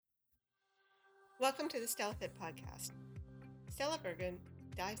Welcome to the Stella Fit Podcast. Stella Bergen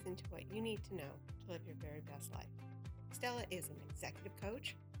dives into what you need to know to live your very best life. Stella is an executive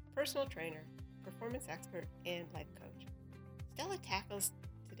coach, personal trainer, performance expert, and life coach. Stella tackles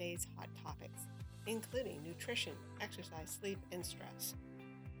today's hot topics, including nutrition, exercise, sleep, and stress.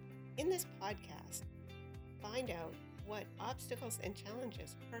 In this podcast, find out what obstacles and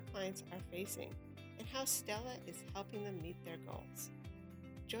challenges her clients are facing and how Stella is helping them meet their goals.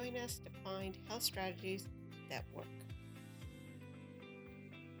 Join us to find health strategies that work.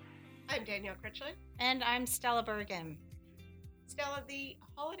 I'm Danielle Critchley. And I'm Stella Bergen. Stella, the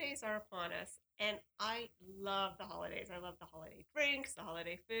holidays are upon us, and I love the holidays. I love the holiday drinks, the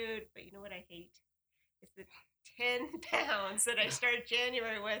holiday food, but you know what I hate? It's the 10 pounds that I started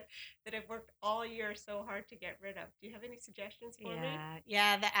January with that I've worked all year so hard to get rid of. Do you have any suggestions for me?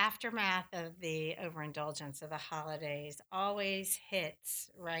 Yeah, the aftermath of the overindulgence of the holidays always hits,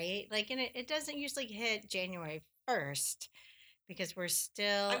 right? And it doesn't usually hit January 1st because we're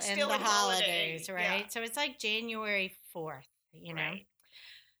still in the holidays, right? Yeah. So it's like January 4th, you know? Right.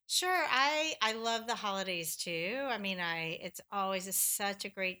 Sure, I love the holidays too. I mean, it's always such a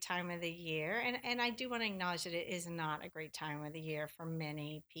great time of the year, and I do want to acknowledge that it is not a great time of the year for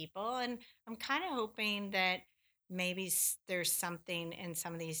many people, and I'm kind of hoping that maybe there's something in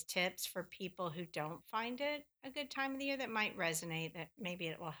some of these tips for people who don't find it a good time of the year that might resonate. That maybe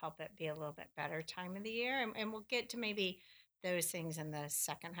it will help it be a little bit better time of the year, and we'll get to maybe those things in the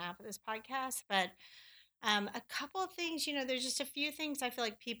second half of this podcast, but. A couple of things, there's just a few things I feel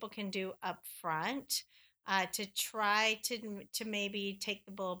like people can do up front to try to maybe take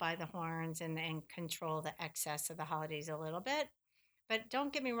the bull by the horns and control the excess of the holidays a little bit. But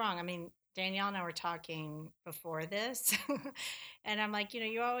don't get me wrong. I mean, Danielle and I were talking before this, and I'm like,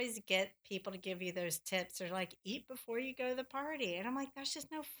 you always get people to give you those tips. They're like, eat before you go to the party. And I'm like, that's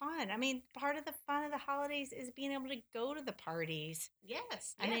just no fun. I mean, part of the fun of the holidays is being able to go to the parties.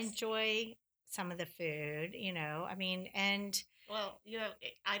 Yes. And enjoy some of the food, I mean, and well,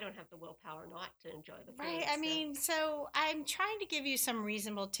 I don't have the willpower not to enjoy the food. Right. I mean, so I'm trying to give you some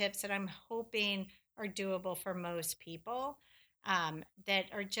reasonable tips that I'm hoping are doable for most people, that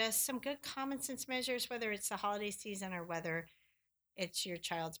are just some good common sense measures, whether it's the holiday season or whether it's your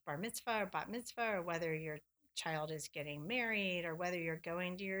child's bar mitzvah or bat mitzvah, or whether your child is getting married, or whether you're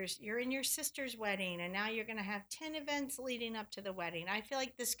going to you're in your sister's wedding and now you're going to have 10 events leading up to the wedding. I feel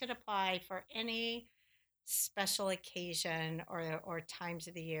like this could apply for any special occasion or times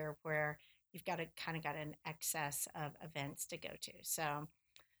of the year where you've got an excess of events to go to. So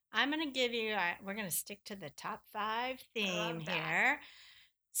I'm going to give you, we're going to stick to the top 5 theme here.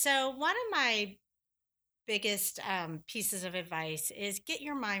 So one of my biggest pieces of advice is get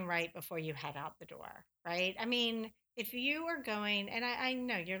your mind right before you head out the door, right? I mean, if you are going, and I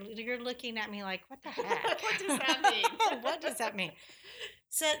know you're looking at me like, what the heck? What does that mean? What does that mean?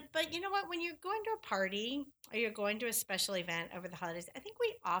 So, but you know what? When you're going to a party or you're going to a special event over the holidays, I think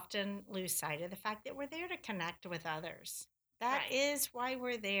we often lose sight of the fact that we're there to connect with others. That is why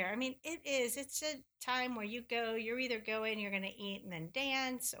we're there. I mean, it's a time where you're either going, you're going to eat and then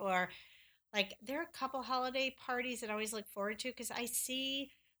dance, or like there are a couple holiday parties that I always look forward to because I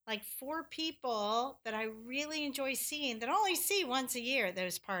see like 4 people that I really enjoy seeing that I only see once a year at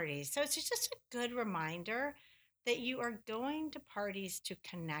those parties. So it's just a good reminder that you are going to parties to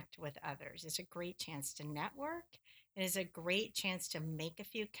connect with others. It's a great chance to network. It is a great chance to make a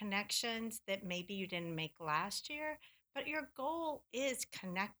few connections that maybe you didn't make last year, but your goal is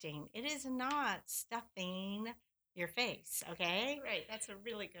connecting. It is not stuffing your face, okay? Right, that's a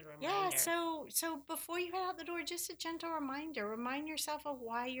really good reminder. Yeah, so before you head out the door, just a gentle reminder. Remind yourself of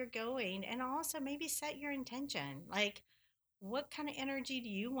why you're going, and also maybe set your intention. Like, what kind of energy do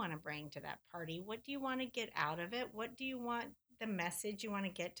you want to bring to that party? What do you want to get out of it? What do you want the message you want to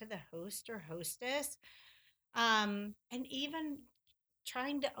get to the host or hostess? And even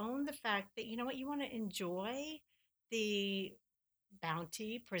trying to own the fact that, you know what, you want to enjoy the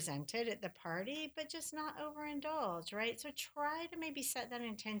bounty presented at the party, but just not overindulge, right? So try to maybe set that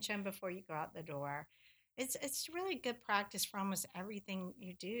intention before you go out the door. It's really good practice for almost everything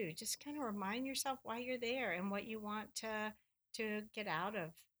you do. Just kind of remind yourself why you're there and what you want to get out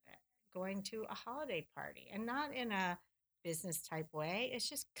of going to a holiday party, and not in a business type way. It's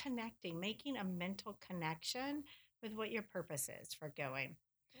just connecting, making a mental connection with what your purpose is for going.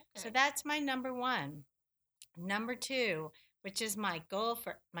 Okay. So that's my number 1. Number 2, which is my goal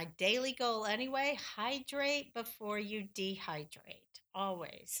for my daily goal anyway, hydrate before you dehydrate,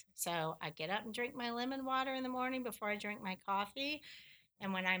 always. So I get up and drink my lemon water in the morning before I drink my coffee.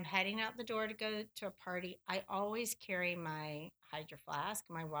 And when I'm heading out the door to go to a party, I always carry my Hydro Flask,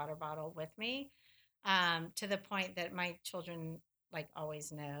 my water bottle with me. to the point that my children like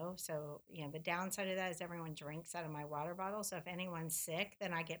always know. So, the downside of that is everyone drinks out of my water bottle. So if anyone's sick,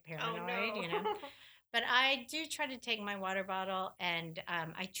 then I get Oh paranoid, no. But I do try to take my water bottle and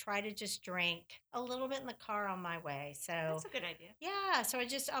I try to just drink a little bit in the car on my way. That's So a good idea. yeah, so I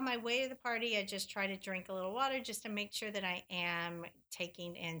just on my way to the party, I just try to drink a little water just to make sure that I am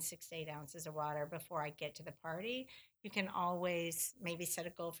taking in 6 to 8 ounces of water before I get to the party. You can always maybe set a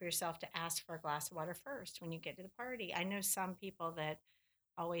goal for yourself to ask for a glass of water first when you get to the party. I know some people that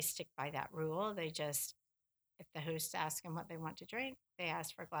always stick by that rule. They just, if the host asks them what they want to drink, they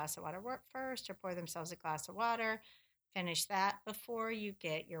ask for a glass of water first or pour themselves a glass of water. Finish that before you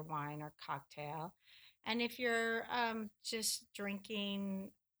get your wine or cocktail. And if you're just drinking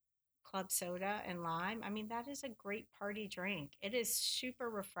club soda and lime, I mean, that is a great party drink. It is super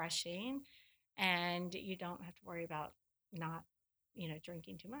refreshing and you don't have to worry about not,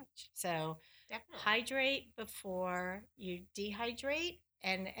 drinking too much. So Definitely. hydrate before you dehydrate.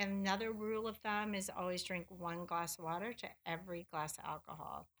 And another rule of thumb is always drink 1 glass of water to every glass of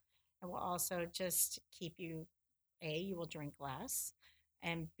alcohol. It will also just keep you, A, you will drink less,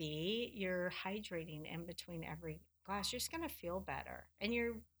 and B, you're hydrating in between every glass. You're just going to feel better and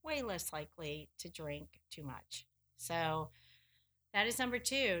you're way less likely to drink too much. So that is number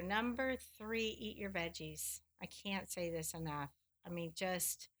two. Number three, eat your veggies. I can't say this enough. I mean,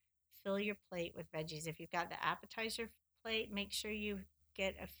 just fill your plate with veggies. If you've got the appetizer plate, make sure you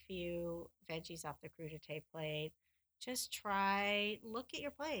get a few veggies off the crudité plate. Just look at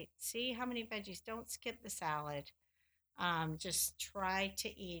your plate, see how many veggies. Don't skip the salad. Just try to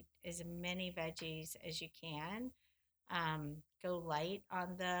eat as many veggies as you can. Go light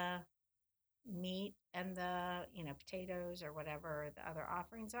on the meat and the potatoes or whatever the other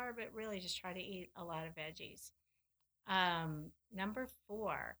offerings are, but really just try to eat a lot of veggies. Number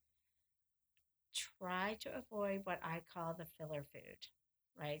four, try to avoid what I call the filler food,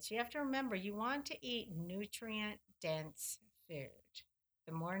 right? So you have to remember you want to eat nutrient dense food.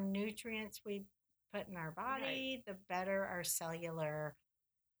 The more nutrients we put in our Right. body, the better our cellular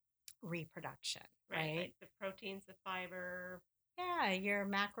reproduction, Right. right? Like the proteins, the fiber. Yeah, your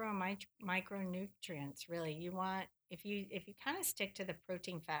macro and micronutrients really. You want if you kind of stick to the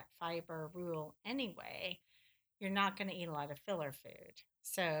protein, fat, fiber rule anyway, you're not going to eat a lot of filler food.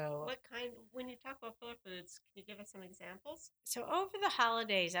 So, When you talk about filler foods, can you give us some examples? so over the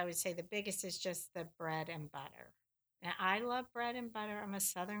holidays, I would say the biggest is just the bread and butter. Now, I love bread and butter. I'm a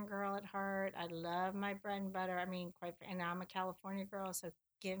Southern girl at heart. I love my bread and butter. I mean, and I'm a California girl, so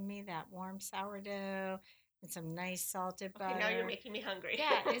give me that warm sourdough and some nice salted Okay, now you're butter. making me hungry.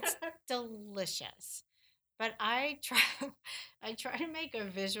 Yeah, it's delicious. But I try I try to make a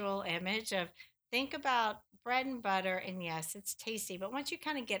visual image of think about bread and butter and yes, it's tasty, but once you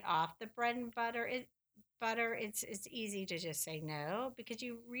kind of get off the bread and butter, it's easy to just say no because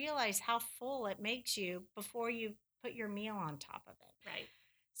you realize how full it makes you before you put your meal on top of it. Right.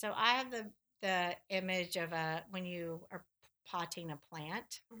 So I have the image of a when you are potting a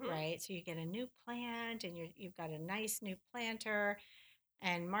plant, Mm-hmm. right? So you get a new plant and you've got a nice new planter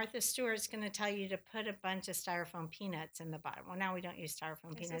and Martha Stewart's going to tell you to put a bunch of styrofoam peanuts in the bottom. Well, now we don't use styrofoam I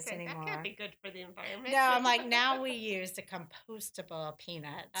was gonna peanuts say that can't anymore. be good for the environment. No, I'm like, now we use the compostable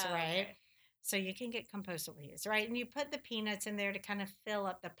peanuts, Oh, right? okay. So you can get compostable peanuts, right? And you put the peanuts in there to kind of fill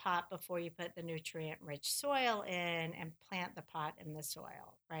up the pot before you put the nutrient rich soil in and plant the pot in the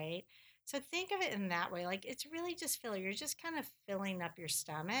soil, right? So think of it in that way. Like it's really just filler. You're just kind of filling up your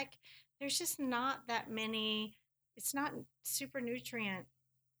stomach. There's just not that many, it's not super nutrient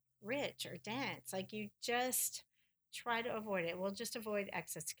rich or dense. Like you just try to avoid it. We'll just avoid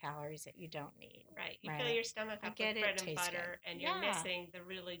excess calories that you don't need. Right. You fill Right. your stomach I up get with it. bread and Tastes good. butter, and you're Yeah. missing the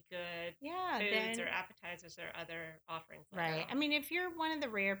really good Yeah. foods or Then, appetizers or other offerings later right. I on. mean, if you're one of the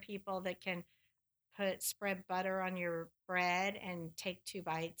rare people that can spread butter on your bread and take 2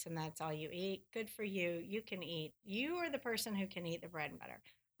 bites and that's all you eat, good for you. You can eat. You are the person who can eat the bread and butter.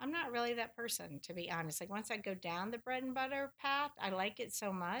 I'm not really that person, to be honest. Like once I go down the bread and butter path, I like it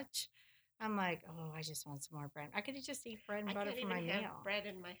so much. I'm like, oh, I just want some more bread. I could just eat bread and I butter can't for even my have meal. bread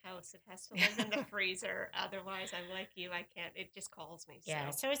in my house. It has to live in the freezer. Otherwise, I'm like you. I can't. It just calls me. Yeah,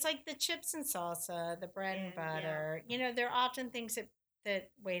 So, so it's like the chips and salsa, the bread and and yeah, butter. There are often things that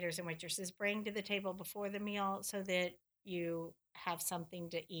waiters and waitresses bring to the table before the meal so that you have something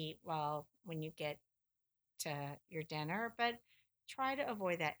to eat while when you get to your dinner. But try to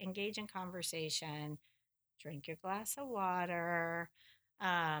avoid that. Engage in conversation, drink your glass of water,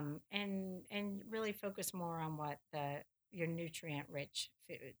 and really focus more on what the your nutrient rich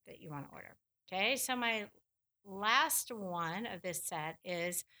food that you want to order. Okay, so my last one of this set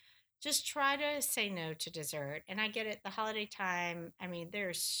is just try to say no to dessert. And I get it, the holiday time, I mean,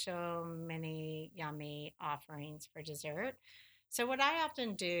 there's so many yummy offerings for dessert. So what I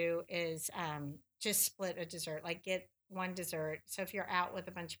often do is just split a dessert, like get one dessert. So if you're out with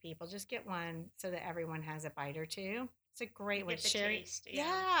a bunch of people, just get one so that everyone has a bite or two. It's a You great way get to the share. taste. Yeah.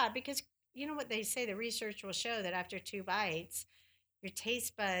 Yeah, because you know what they say, the research will show that after two bites, your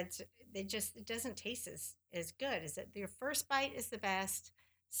taste buds, it doesn't taste as good. Is it your first bite is the best,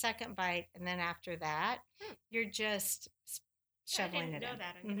 second bite, and then after that, Hmm. you're just I shoveling didn't it know in.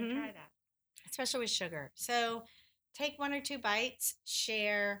 that. I'm going to try that. Especially with sugar. So take one or two bites,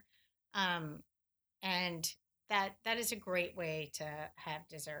 share, um, and that is a great way to have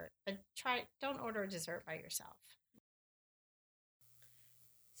dessert. But don't order a dessert by yourself.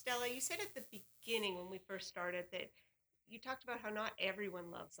 Stella, you said at the beginning when we first started that you talked about how not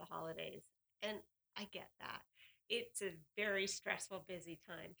everyone loves the holidays. And I get that. It's a very stressful, busy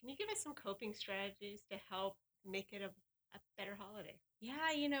time. Can you give us some coping strategies to help make it a better holiday? Yeah,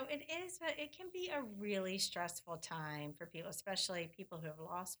 it can be a really stressful time for people, especially people who have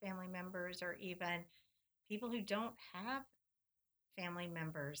lost family members or even people who don't have family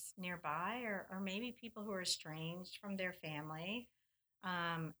members nearby or maybe people who are estranged from their family.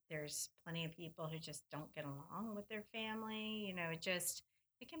 There's plenty of people who just don't get along with their family.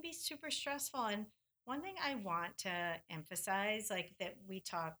 It can be super stressful. And one thing I want to emphasize, like that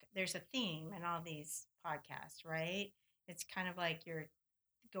there's a theme in all these podcasts, right? It's kind of like you're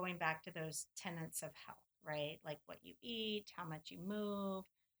going back to those tenets of health, right? Like what you eat, how much you move,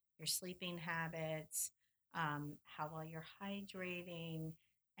 your sleeping habits, how well you're hydrating,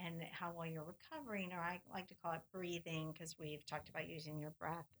 and how well you're recovering, or I like to call it breathing because we've talked about using your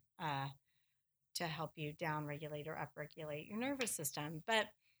breath uh, to help you down regulate or upregulate your nervous system. But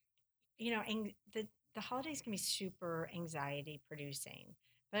the holidays can be super anxiety producing,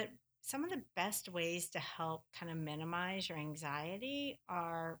 but some of the best ways to help kind of minimize your anxiety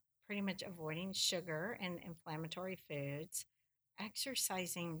are pretty much avoiding sugar and inflammatory foods,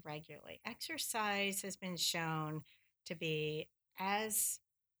 exercising regularly. Exercise has been shown to be as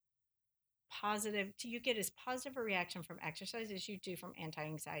you get as positive a reaction from exercise as you do from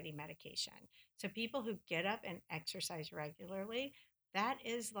anti-anxiety medication. So people who get up and exercise regularly, that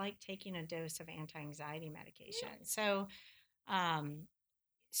is like taking a dose of anti-anxiety medication. Really? Um,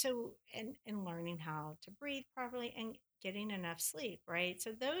 and learning how to breathe properly and getting enough sleep, right?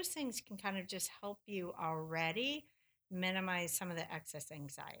 So those things can kind of just help you already minimize some of the excess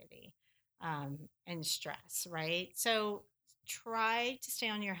anxiety and stress, right? So try to stay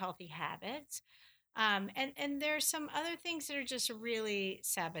on your healthy habits. And there's some other things that are just really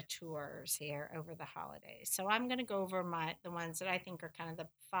saboteurs here over the holidays. So I'm going to go over the ones that I think are kind of the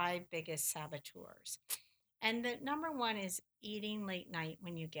five biggest saboteurs. And the number one is eating late night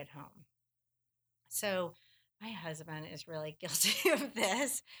when you get home. So my husband is really guilty of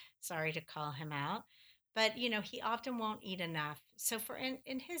this. Sorry to call him out. But he often won't eat enough. So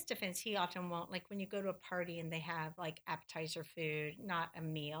in his defense, he often won't, like when you go to a party and they have like appetizer food, not a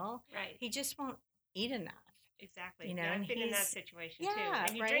meal, Right. he just won't eat enough. Exactly. Yeah, And I've been in that situation too. yeah,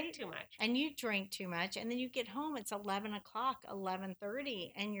 And you drink right. too much. And you drink too much, and then you get home, it's 11 o'clock,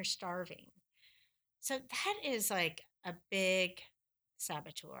 11:30, and you're starving. So that is like a big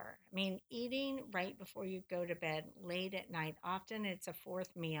saboteur. I mean, eating right before you go to bed late at night, often it's a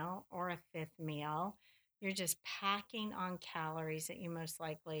fourth meal or a fifth meal. You're just packing on calories that you most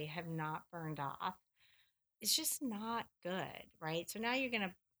likely have not burned off. It's just not good, right? So now you're going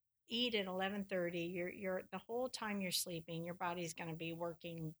to eat at 11:30. You're the whole time you're sleeping, your body's going to be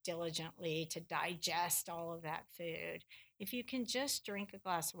working diligently to digest all of that food. If you can just drink a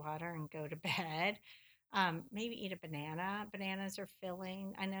glass of water and go to bed, maybe eat a banana. Bananas are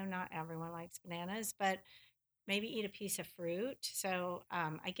filling. I know not everyone likes bananas, but maybe eat a piece of fruit. So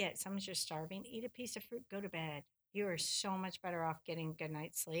I get someone's just starving. Eat a piece of fruit, go to bed. You are so much better off getting good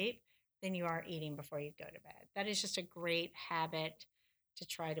night's sleep than you are eating before you go to bed. That is just a great habit to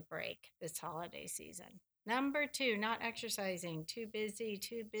try to break this holiday season. Number two, not exercising. Too busy,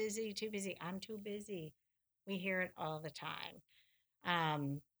 too busy, too busy. I'm too busy. We hear it all the time.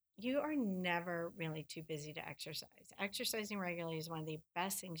 Um, you are never really too busy to exercise. Exercising regularly is one of the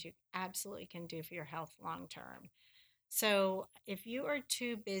best things you absolutely can do for your health long term. So, if you are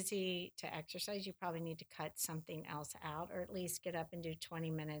too busy to exercise, you probably need to cut something else out or at least get up and do 20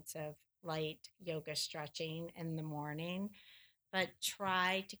 minutes of light yoga stretching in the morning. But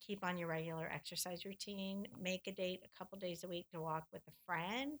try to keep on your regular exercise routine. Make a date a couple days a week to walk with a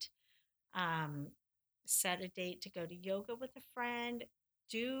friend. Um, Set a date to go to yoga with a friend.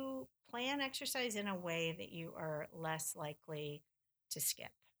 Do plan exercise in a way that you are less likely to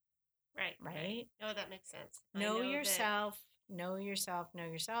skip. Right, right. right? Oh, that makes sense. I Know know that. yourself, know yourself, know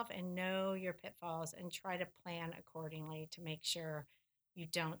yourself, and know your pitfalls and try to plan accordingly to make sure you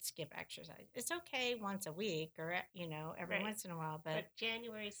don't skip exercise. It's okay once a week or, every Right. once in a while, but But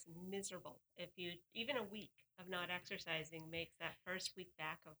January's miserable. If you even a week of not exercising makes that first week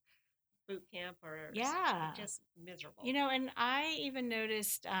back of boot camp or yeah. just miserable. And I even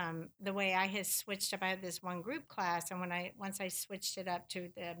noticed the way I had switched up. I had this one group class, and once I switched it up to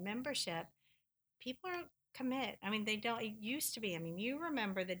the membership, people don't commit. I mean, they don't. It used to be. I mean, you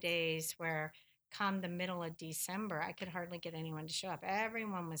remember the days where, come the middle of December, I could hardly get anyone to show up.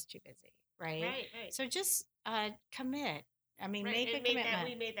 Everyone was too busy, right? Right, right. So just commit. I mean, Right. make a And made that commitment.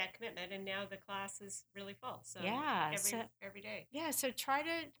 we made that commitment and now the class is really full. So Yeah. every day. So try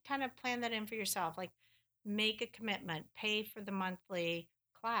to kind of plan that in for yourself. Like, make a commitment, pay for the monthly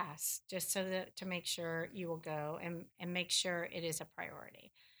class just so that to make sure you will go and make sure it is a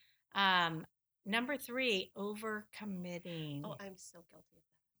priority. Um, Number three, over Oh, committing. I'm so guilty of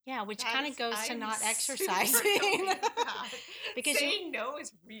Yeah, which that. kind of goes to I'm not super exercising. guilty of that. because you Saying no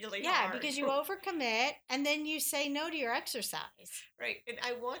is really yeah, hard. because you overcommit and then you say no to your exercise. Right. And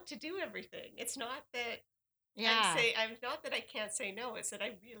I want to do everything. It's not that Yeah. I'm not that I can't say no. It's that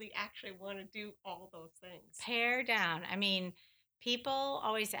I really actually want to do all those things. Pare down. I mean, people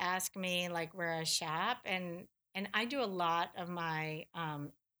always ask me like where I shop, and I do a lot of my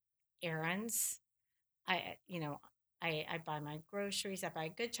errands. I buy my groceries. I buy a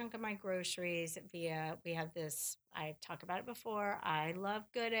good chunk of my groceries via, we have this, I've talked about it before. I love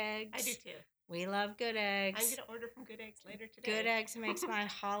Good I do Eggs. too. We love Good I'm going Eggs. to order from Good Eggs later Good today. Eggs makes my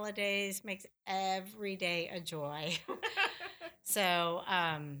holidays, makes every day a joy. So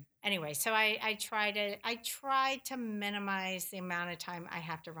anyway, so I try to minimize the amount of time I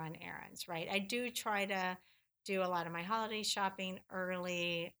have to run errands, right? I do try to do a lot of my holiday shopping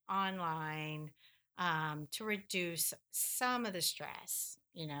early online, to reduce some of the stress,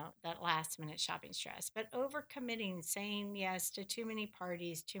 that last minute shopping stress. But overcommitting, saying yes to too many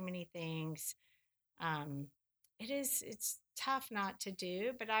parties, too many things, um, it's tough not to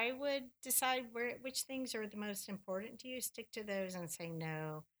do, but I would decide which things are the most important to you, stick to those and say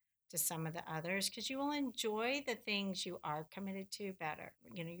no to some of the others because you will enjoy the things you are committed to better.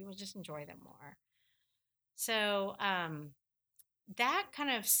 You will just enjoy them more. So that kind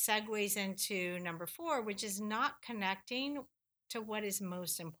of segues into number four, which is not connecting to what is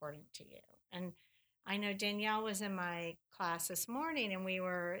most important to you. And I know Danielle was in my class this morning, and we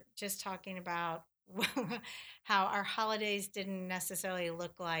were just talking about how our holidays didn't necessarily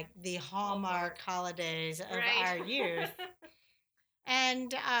look like the Hallmark holidays of Right. our youth.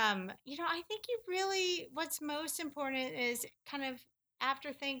 And, I think what's most important is kind of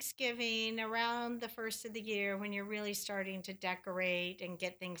after Thanksgiving, around the first of the year, when you're really starting to decorate and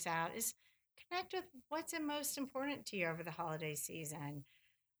get things out, is connect with what's the most important to you over the holiday season.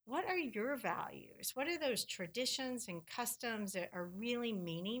 What are your values? What are those traditions and customs that are really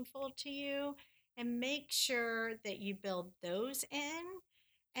meaningful to you? And make sure that you build those in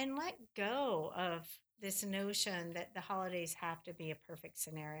and let go of this notion that the holidays have to be a perfect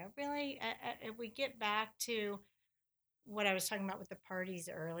scenario. Really, if we get back to what I was talking about with the parties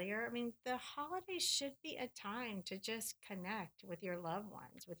earlier, I mean, the holidays should be a time to just connect with your loved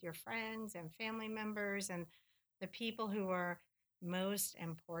ones, with your friends and family members, and the people who are most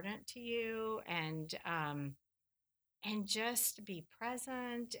important to you, and just be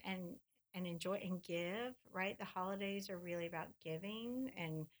present and enjoy and give. Right, the holidays are really about giving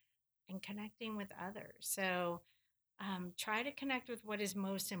and connecting with others. So try to connect with what is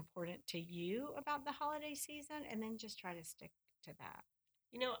most important to you about the holiday season, and then just try to stick to that.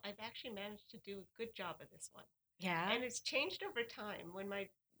 I've actually managed to do a good job of this one. Yeah. And it's changed over time. When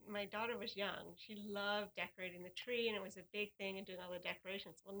my daughter was young, she loved decorating the tree and it was a big thing and doing all the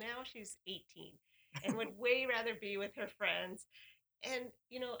decorations. Well, now she's 18 and would way rather be with her friends. And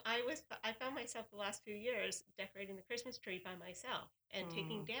I found myself the last few years decorating the Christmas tree by myself and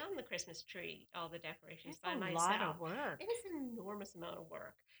taking Mm. down the Christmas tree, all the decorations It's by a lot myself. of work. It is an enormous amount of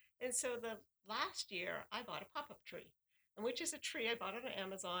work. And so the last year I bought a pop-up tree, and which is a tree I bought on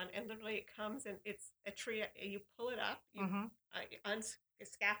Amazon, and literally it comes and it's a tree. You pull it up, you Mm-hmm.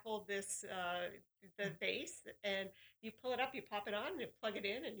 unscaffold the base, and you pull it up, you pop it on, and you plug it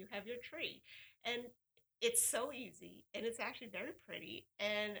in, and you have your tree. And it's so easy, and it's actually very pretty.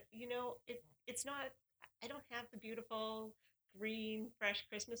 And it's not. I don't have the beautiful green, fresh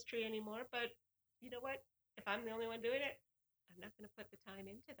Christmas tree anymore. But you know what? If I'm the only one doing it, I'm not going to put the time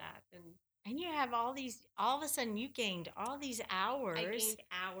into that. And And you have all of a sudden you gained all these I hours gained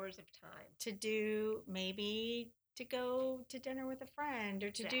hours of time. to do maybe to go to dinner with a friend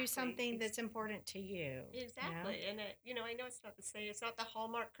or to do Exactly. something that's important to you, you know? Exactly. And I know it's not the same. It's not the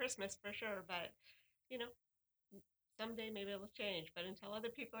Hallmark Christmas for sure, but you know, someday maybe it'll change. But until other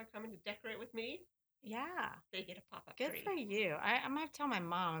people are coming to decorate with me, Yeah. they get a pop-up Good for tree. you. I might tell my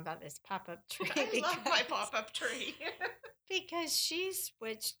mom about this pop-up tree I love my because pop-up tree. because she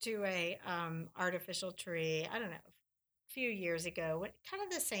switched to a artificial tree, I don't know, a few years ago. What kind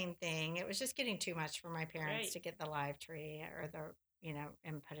of the same thing. It was just getting too much for my parents Right. to get the live tree or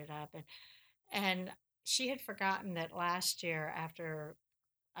and put it up. And she had forgotten that last year after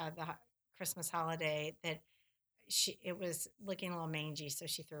Christmas holiday that it was looking a little mangy, so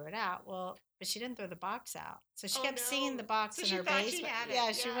she threw it out. Well, but she didn't throw the box out. So she Oh kept seeing no. the box So in she her thought she basement. had it.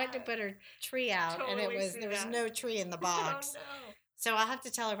 Yeah, she went to Yeah. put her tree out and Totally see there was that. no tree in the Oh box. no. So I'll have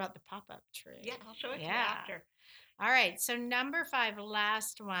to tell her about the pop-up Yeah, tree. I'll show it to you Yeah. after. All right. So number 5,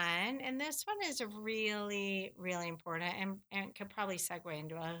 last one, and this one is really, really important and could probably segue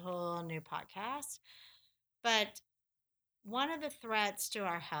into a whole new podcast. But one of the threats to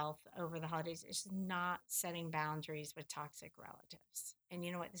our health over the holidays is not setting boundaries with toxic relatives. And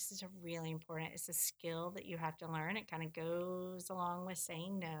you know what? This is a really important. It's a skill that you have to learn. It kind of goes along with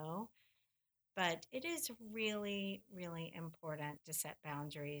saying no, but it is really, really important to set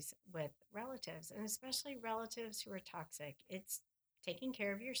boundaries with relatives, and especially relatives who are toxic. It's taking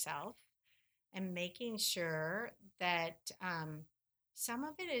care of yourself and making sure that some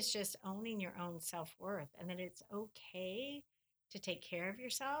of it is just owning your own self worth and that it's okay to take care of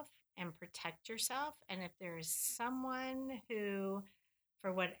yourself and protect yourself. And if there is someone who,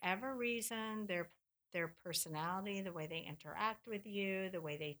 for whatever reason, their personality, the way they interact with you, the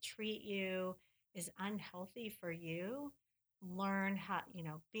way they treat you is unhealthy for you, learn how,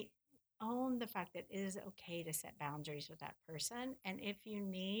 be own the fact that it is okay to set boundaries with that person. And if you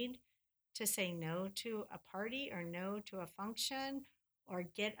need to say no to a party or no to a function or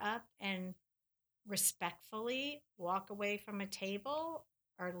get up and respectfully walk away from a table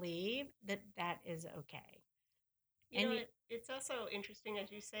or leave, that is okay. You know, And it's also interesting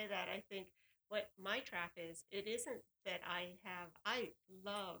as you say that. I think what my trap is, it isn't that I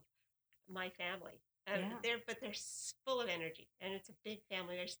love my family. yeah, But they're full of energy and it's a big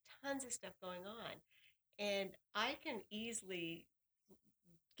family. There's tons of stuff going on. And I can easily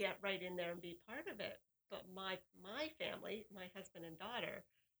get right in there and be part of it. But my family, my husband and daughter,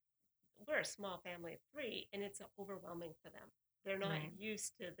 we're a small family of 3 and it's overwhelming for them. They're not right.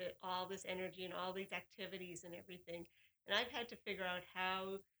 used to all this energy and all these activities and everything. And I've had to figure out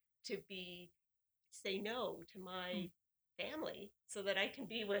how to be say no to Mm, my family so that I can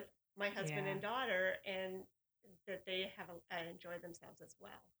be with my husband yeah, and daughter and that they enjoy themselves as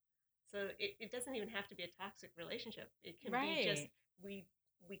well. So it doesn't even have to be a toxic relationship. It can be just right. we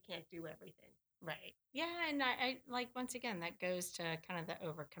we can't do everything. Right. Yeah. And I like, once again, that goes to kind of the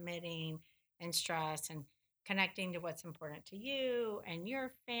overcommitting and stress and connecting to what's important to you and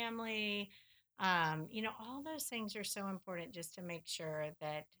your family. All those things are so important just to make sure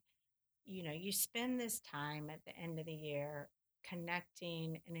that, you spend this time at the end of the year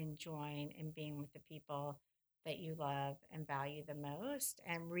connecting and enjoying and being with the people that you love and value the most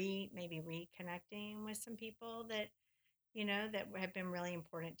and maybe reconnecting with some people that have been really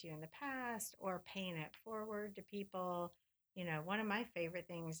important to you in the past or paying it forward to people. One of my favorite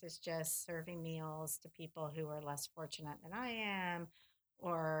things is just serving meals to people who are less fortunate than I am,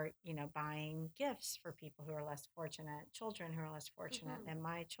 or, buying gifts for people who are less fortunate, children who are less fortunate Hmm. than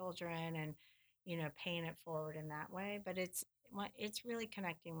my children, and, paying it forward in that way. But it's really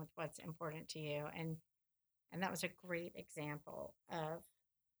connecting with what's important to you. And that was a great example of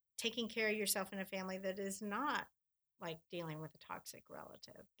taking care of yourself in a family that is not like dealing with a toxic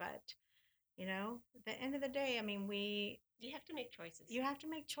relative. But, at the end of the day, I mean, You have to make choices. you have to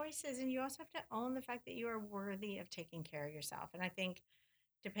make choices and you also have to own the fact that you are worthy of taking care of yourself. And I think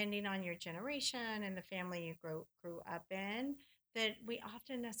depending on your generation and the family you grew up in, that we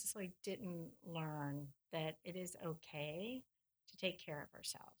often necessarily didn't learn that it is okay to take care of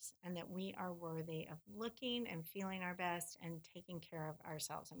ourselves and that we are worthy of looking and feeling our best and taking care of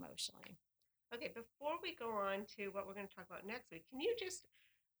ourselves emotionally. Okay, before we go on to what we're going to talk about next week, can you just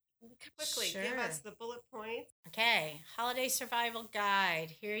quickly give us Sure. the bullet points? Okay, holiday survival guide.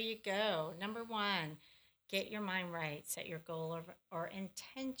 Here you go. Number 1, get your mind right. Set your goal or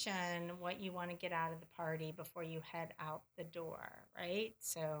intention, what you want to get out of the party before you head out the door, right?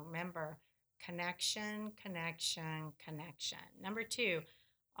 So remember, connection, connection, connection. Number 2,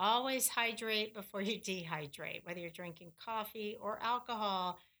 always hydrate before you dehydrate. Whether you're drinking coffee or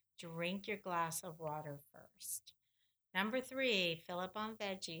alcohol, drink your glass of water first. Number 3, fill up on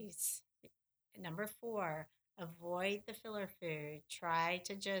veggies. Number 4, Avoid the filler food. Try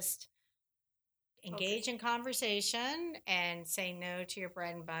to just engage Focus. in conversation and say no to your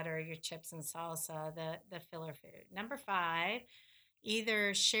bread and butter, your chips and salsa, the filler food. Number 5,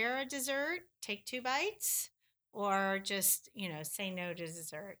 either share a dessert, take 2 bites, or just, say no to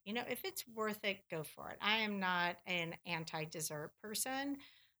dessert. If it's worth it, go for it. I am not an anti-dessert person.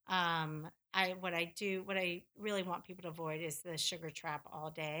 What I really want people to avoid is the sugar trap all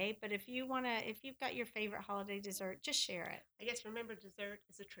day. But if you've got your favorite holiday dessert, just share it. I guess remember, dessert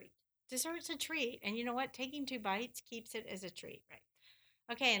is a treat. Dessert's a treat. And you know what? Taking 2 bites keeps it as a treat. Right.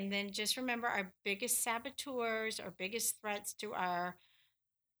 Okay, and then just remember, our biggest saboteurs, our biggest threats to our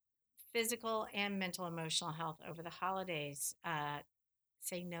physical and mental emotional health over the holidays.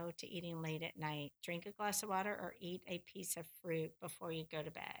 Say no to eating late at night. Drink a glass of water or eat a piece of fruit before you go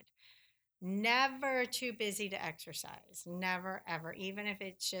to bed. Never too busy to exercise. Never, ever. Even if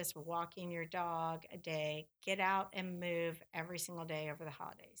it's just walking your dog a day, get out and move every single day over the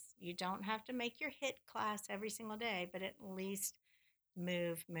holidays. You don't have to make your HIIT class every single day, but at least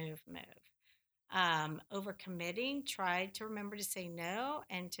move, move, move. Overcommitting, try to remember to say no,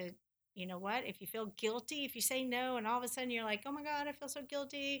 and to, you know what, if you feel guilty, if you say no and all of a sudden you're like, oh my God, I feel so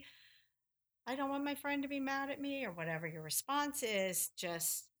guilty, I don't want my friend to be mad at me, or whatever your response is,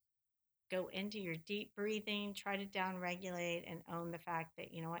 just go into your deep breathing, try to down regulate and own the fact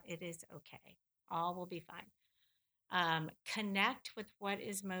that, you know what, it is okay. All will be fine. Connect with what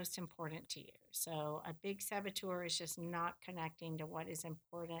is most important to you. So a big saboteur is just not connecting to what is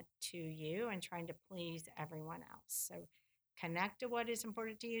important to you and trying to please everyone else. So connect to what is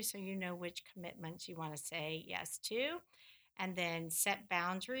important to you so you know which commitments you want to say yes to. And then set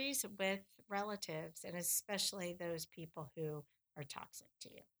boundaries with relatives, and especially those people who are toxic to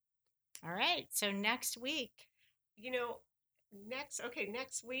you. All right. So next week,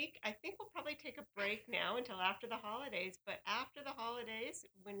 Next week, I think we'll probably take a break now until after the holidays. But after the holidays,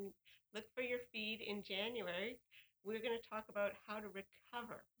 look for your feed in January, we're going to talk about how to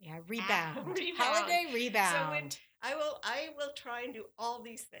recover. rebound. Rebound. Holiday So rebound. I will try and do all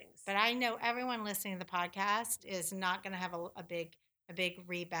these things. But I know everyone listening to the podcast is not going to have a big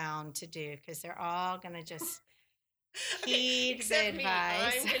rebound to do, because they're all going to just heed except the me.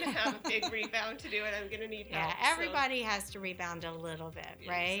 advice. I'm going to have a big rebound to do, and I'm going to need help. Yeah, everybody has to rebound a little bit,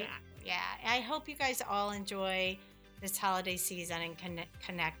 right? Exactly. Yeah, I hope you guys all enjoy this holiday season and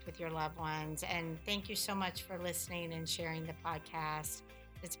connect with your loved ones. And thank you so much for listening and sharing the podcast.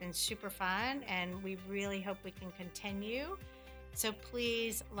 It's been super fun, and we really hope we can continue. So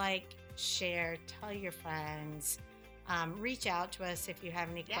please share, tell your friends, reach out to us if you have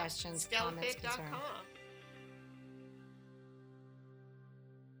any questions, comments, concerns. StellaFit.com.